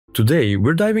Today,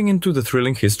 we're diving into the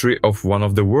thrilling history of one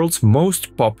of the world's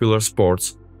most popular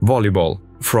sports, volleyball,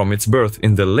 from its birth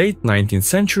in the late 19th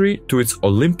century to its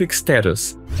Olympic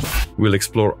status. We'll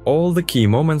explore all the key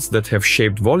moments that have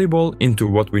shaped volleyball into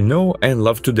what we know and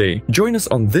love today. Join us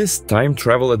on this time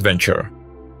travel adventure.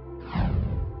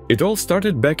 It all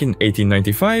started back in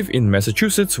 1895 in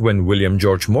Massachusetts when William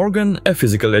George Morgan, a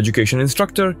physical education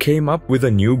instructor, came up with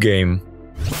a new game.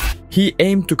 He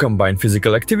aimed to combine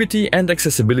physical activity and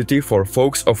accessibility for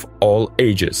folks of all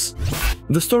ages.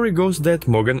 The story goes that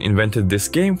Morgan invented this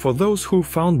game for those who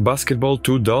found basketball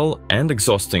too dull and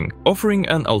exhausting, offering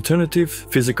an alternative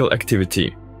physical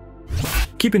activity.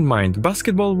 Keep in mind,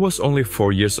 basketball was only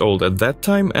 4 years old at that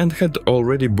time and had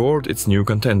already bored its new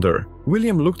contender.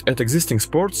 William looked at existing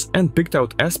sports and picked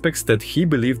out aspects that he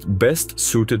believed best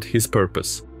suited his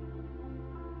purpose.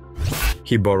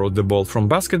 He borrowed the ball from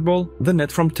basketball, the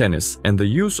net from tennis, and the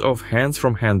use of hands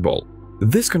from handball.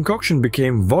 This concoction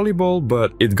became volleyball,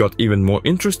 but it got even more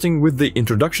interesting with the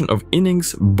introduction of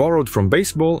innings borrowed from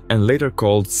baseball and later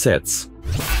called sets.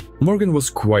 Morgan was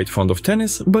quite fond of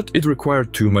tennis, but it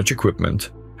required too much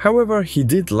equipment. However, he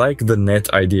did like the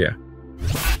net idea.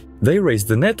 They raised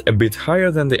the net a bit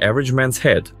higher than the average man's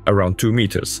head, around 2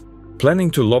 meters,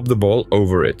 planning to lob the ball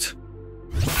over it.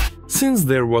 Since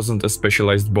there wasn't a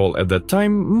specialized ball at that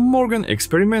time, Morgan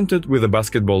experimented with the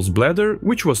basketball's bladder,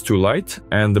 which was too light,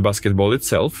 and the basketball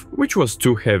itself, which was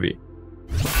too heavy.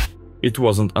 It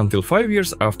wasn't until 5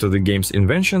 years after the game's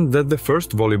invention that the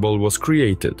first volleyball was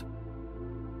created.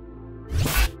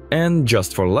 And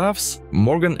just for laughs,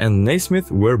 Morgan and Naismith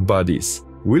were buddies.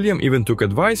 William even took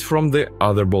advice from the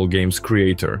other ball game's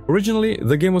creator. Originally,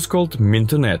 the game was called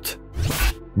Mintonette.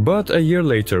 But a year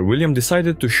later, William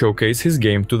decided to showcase his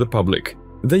game to the public.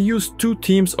 They used 2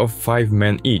 teams of 5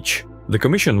 men each. The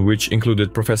commission, which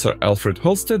included Professor Alfred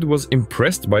Halstead, was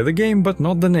impressed by the game but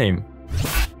not the name.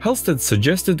 Halstead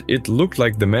suggested it looked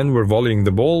like the men were volleying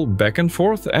the ball back and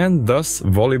forth, and thus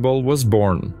volleyball was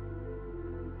born.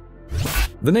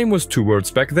 The name was 2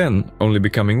 words back then, only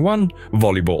becoming one,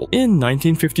 volleyball, in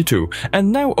 1952,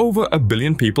 and now over 1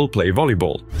 billion people play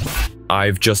volleyball.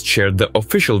 I've just shared the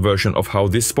official version of how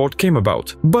this sport came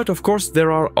about, but of course there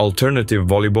are alternative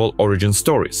volleyball origin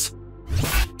stories.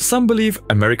 Some believe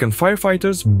American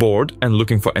firefighters, bored and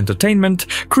looking for entertainment,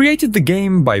 created the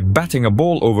game by batting a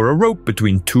ball over a rope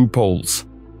between 2 poles.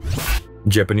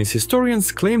 Japanese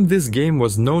historians claim this game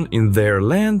was known in their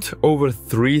land over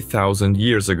 3,000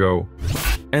 years ago.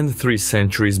 And 3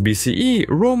 centuries BCE,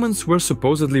 Romans were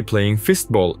supposedly playing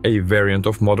fistball, a variant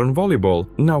of modern volleyball,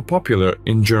 now popular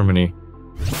in Germany.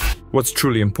 What's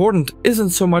truly important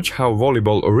isn't so much how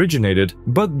volleyball originated,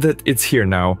 but that it's here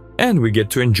now, and we get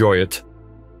to enjoy it.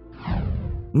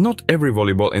 Not every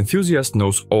volleyball enthusiast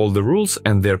knows all the rules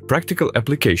and their practical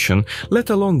application, let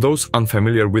alone those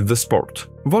unfamiliar with the sport.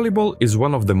 Volleyball is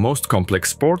one of the most complex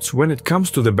sports when it comes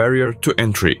to the barrier to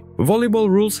entry. Volleyball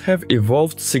rules have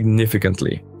evolved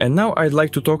significantly, and now I'd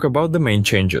like to talk about the main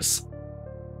changes.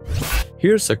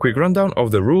 Here's a quick rundown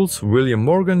of the rules William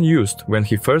Morgan used when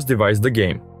he first devised the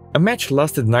game. A match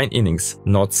lasted 9 innings,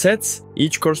 not sets,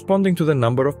 each corresponding to the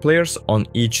number of players on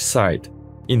each side.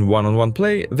 In one-on-one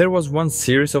play, there was 1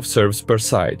 series of serves per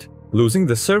side. Losing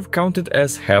the serve counted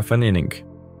as half an inning.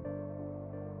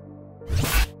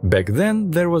 Back then,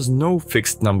 there was no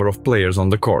fixed number of players on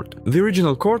the court. The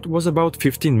original court was about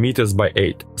 15 meters by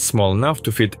 8, small enough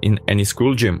to fit in any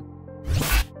school gym.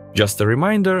 Just a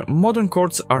reminder, modern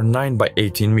courts are 9 by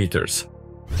 18 meters.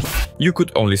 You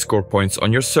could only score points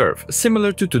on your serve,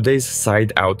 similar to today's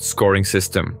side-out scoring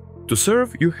system. To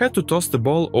serve, you had to toss the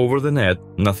ball over the net,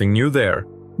 nothing new there.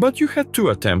 But you had 2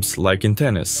 attempts, like in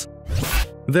tennis.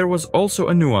 There was also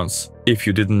a nuance. If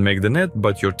you didn't make the net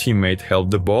but your teammate held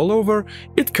the ball over,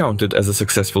 it counted as a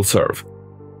successful serve.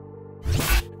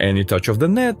 Any touch of the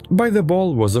net by the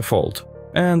ball was a fault.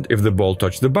 And if the ball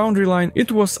touched the boundary line,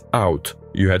 it was out.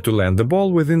 You had to land the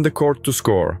ball within the court to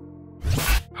score.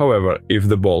 However, if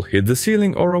the ball hit the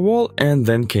ceiling or a wall and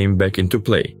then came back into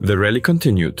play, the rally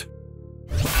continued.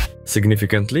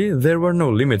 Significantly, there were no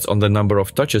limits on the number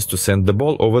of touches to send the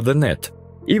ball over the net.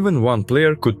 Even 1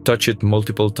 player could touch it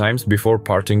multiple times before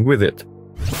parting with it.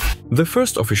 The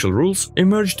first official rules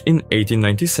emerged in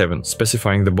 1897,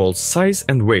 specifying the ball's size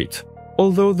and weight,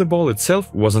 although the ball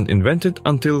itself wasn't invented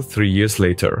until 3 years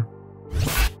later.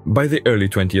 By the early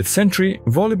 20th century,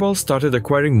 volleyball started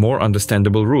acquiring more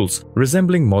understandable rules,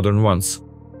 resembling modern ones.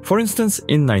 For instance,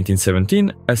 in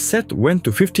 1917, a set went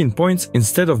to 15 points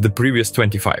instead of the previous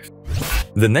 25.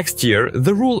 The next year,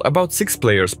 the rule about 6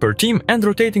 players per team and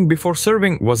rotating before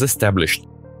serving was established.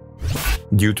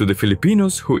 Due to the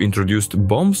Filipinos who introduced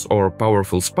bombs or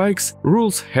powerful spikes,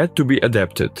 rules had to be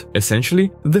adapted.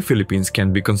 Essentially, the Philippines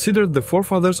can be considered the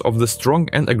forefathers of the strong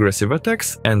and aggressive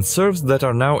attacks and serves that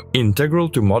are now integral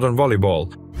to modern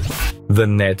volleyball. The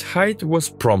net height was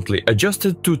promptly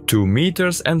adjusted to 2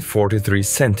 meters and 43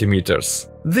 centimeters.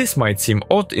 This might seem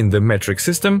odd in the metric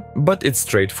system, but it's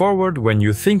straightforward when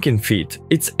you think in feet.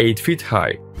 It's 8 feet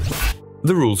high.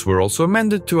 The rules were also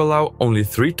amended to allow only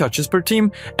 3 touches per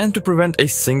team and to prevent a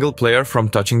single player from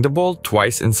touching the ball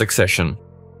twice in succession.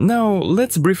 Now,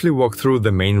 let's briefly walk through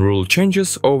the main rule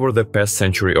changes over the past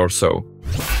century or so.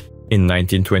 In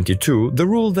 1922, the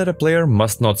rule that a player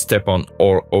must not step on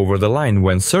or over the line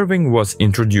when serving was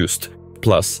introduced.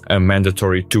 Plus, a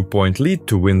mandatory 2-point lead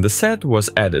to win the set was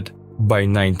added. By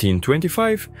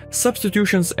 1925,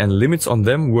 substitutions and limits on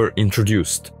them were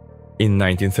introduced. In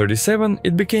 1937,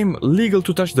 it became legal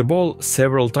to touch the ball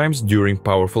several times during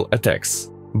powerful attacks.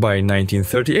 By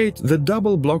 1938, the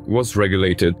double block was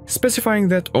regulated, specifying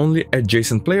that only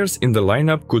adjacent players in the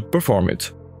lineup could perform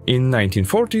it. In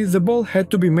 1940, the ball had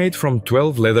to be made from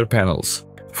 12 leather panels.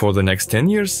 For the next 10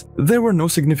 years, there were no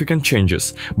significant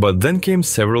changes, but then came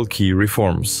several key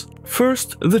reforms.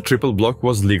 First, the triple block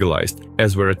was legalized,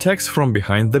 as were attacks from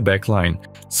behind the back line.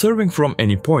 Serving from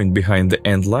any point behind the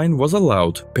end line was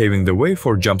allowed, paving the way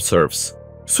for jump serves.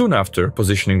 Soon after,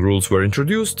 positioning rules were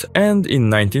introduced, and in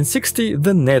 1960,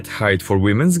 the net height for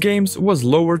women's games was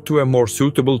lowered to a more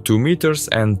suitable 2 meters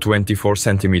and 24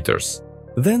 centimeters.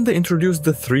 Then they introduced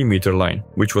the 3-meter line,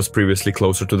 which was previously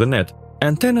closer to the net.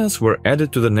 Antennas were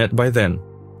added to the net by then.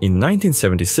 In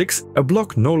 1976, a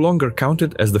block no longer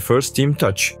counted as the first team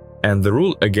touch, and the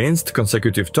rule against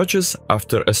consecutive touches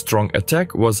after a strong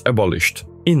attack was abolished.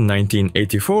 In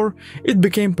 1984, it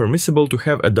became permissible to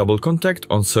have a double contact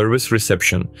on service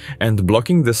reception, and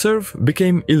blocking the serve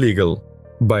became illegal.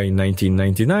 By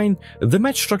 1999, the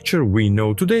match structure we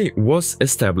know today was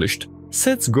established.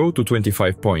 Sets go to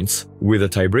 25 points, with a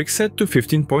tiebreak set to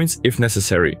 15 points if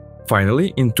necessary.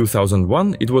 Finally, in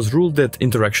 2001, it was ruled that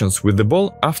interactions with the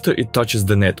ball after it touches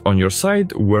the net on your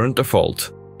side weren't a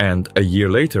fault. And a year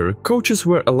later, coaches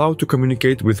were allowed to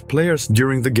communicate with players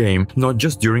during the game, not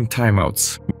just during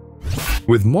timeouts.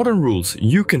 With modern rules,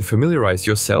 you can familiarize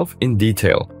yourself in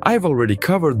detail. I've already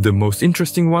covered the most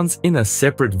interesting ones in a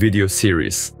separate video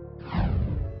series.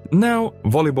 Now,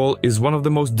 volleyball is one of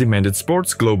the most demanded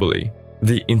sports globally.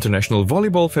 The International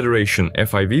Volleyball Federation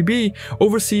 (FIVB)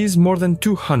 oversees more than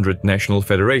 200 national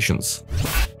federations.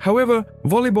 However,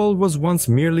 volleyball was once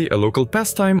merely a local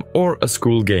pastime or a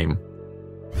school game.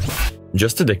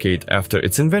 Just a decade after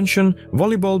its invention,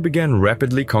 volleyball began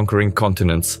rapidly conquering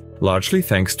continents, largely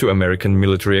thanks to American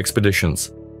military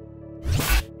expeditions.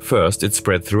 First, it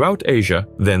spread throughout Asia,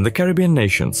 then the Caribbean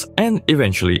nations, and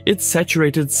eventually it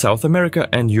saturated South America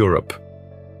and Europe.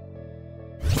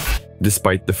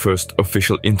 Despite the first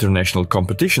official international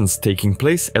competitions taking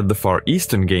place at the Far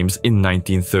Eastern Games in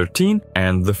 1913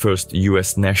 and the first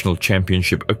US National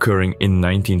Championship occurring in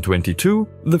 1922,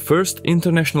 the first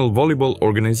international volleyball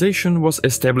organization was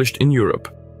established in Europe.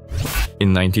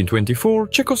 In 1924,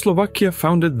 Czechoslovakia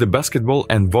founded the Basketball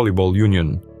and Volleyball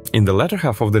Union. In the latter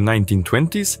half of the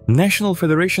 1920s, national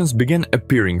federations began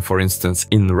appearing, for instance,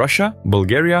 in Russia,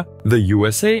 Bulgaria, the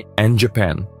USA, and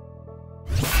Japan.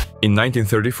 In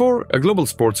 1934, a global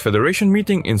sports federation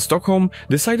meeting in Stockholm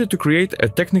decided to create a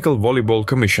technical volleyball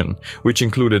commission, which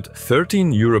included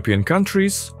 13 European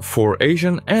countries, 4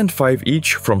 Asian and 5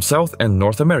 each from South and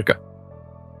North America.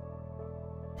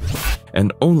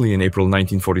 And only in April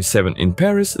 1947 in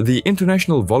Paris, the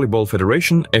International Volleyball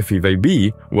Federation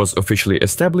 (FIVB) was officially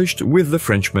established with the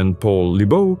Frenchman Paul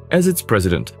Libaud as its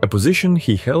president, a position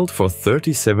he held for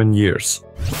 37 years.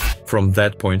 From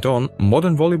that point on,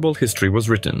 modern volleyball history was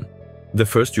written. The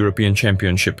first European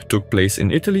Championship took place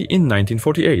in Italy in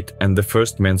 1948, and the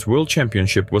first Men's World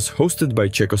Championship was hosted by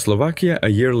Czechoslovakia a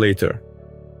year later.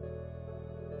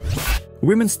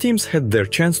 Women's teams had their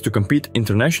chance to compete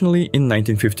internationally in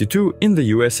 1952 in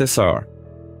the USSR.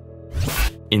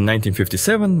 In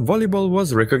 1957, volleyball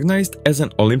was recognized as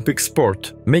an Olympic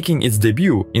sport, making its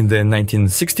debut in the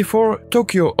 1964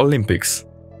 Tokyo Olympics.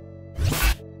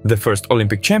 The first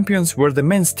Olympic champions were the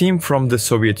men's team from the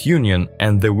Soviet Union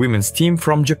and the women's team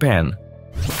from Japan.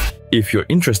 If you're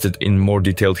interested in more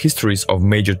detailed histories of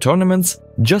major tournaments,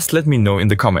 just let me know in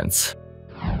the comments.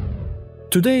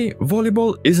 Today,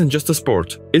 volleyball isn't just a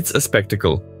sport, it's a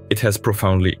spectacle. It has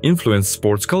profoundly influenced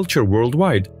sports culture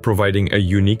worldwide, providing a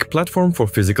unique platform for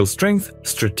physical strength,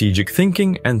 strategic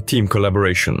thinking, and team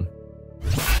collaboration.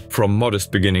 From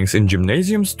modest beginnings in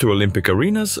gymnasiums to Olympic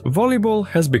arenas, volleyball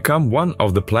has become one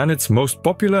of the planet's most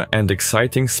popular and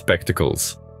exciting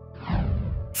spectacles.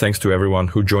 Thanks to everyone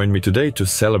who joined me today to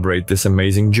celebrate this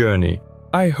amazing journey.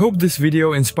 I hope this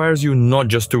video inspires you not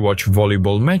just to watch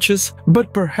volleyball matches,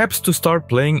 but perhaps to start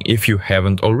playing if you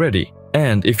haven't already.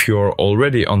 And if you're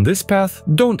already on this path,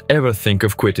 don't ever think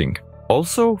of quitting.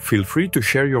 Also, feel free to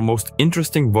share your most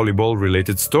interesting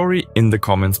volleyball-related story in the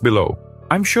comments below.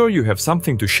 I'm sure you have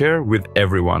something to share with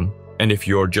everyone. And if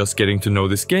you're just getting to know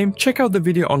this game, check out the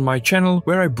video on my channel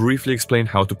where I briefly explain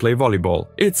how to play volleyball.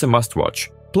 It's a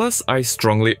must-watch. Plus, I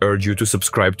strongly urge you to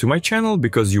subscribe to my channel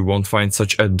because you won't find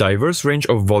such a diverse range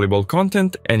of volleyball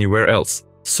content anywhere else.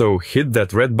 So hit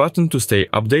that red button to stay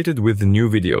updated with the new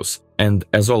videos. And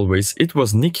as always, it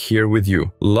was Nick here with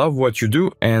you. Love what you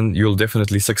do and you'll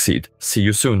definitely succeed. See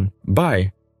you soon.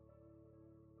 Bye!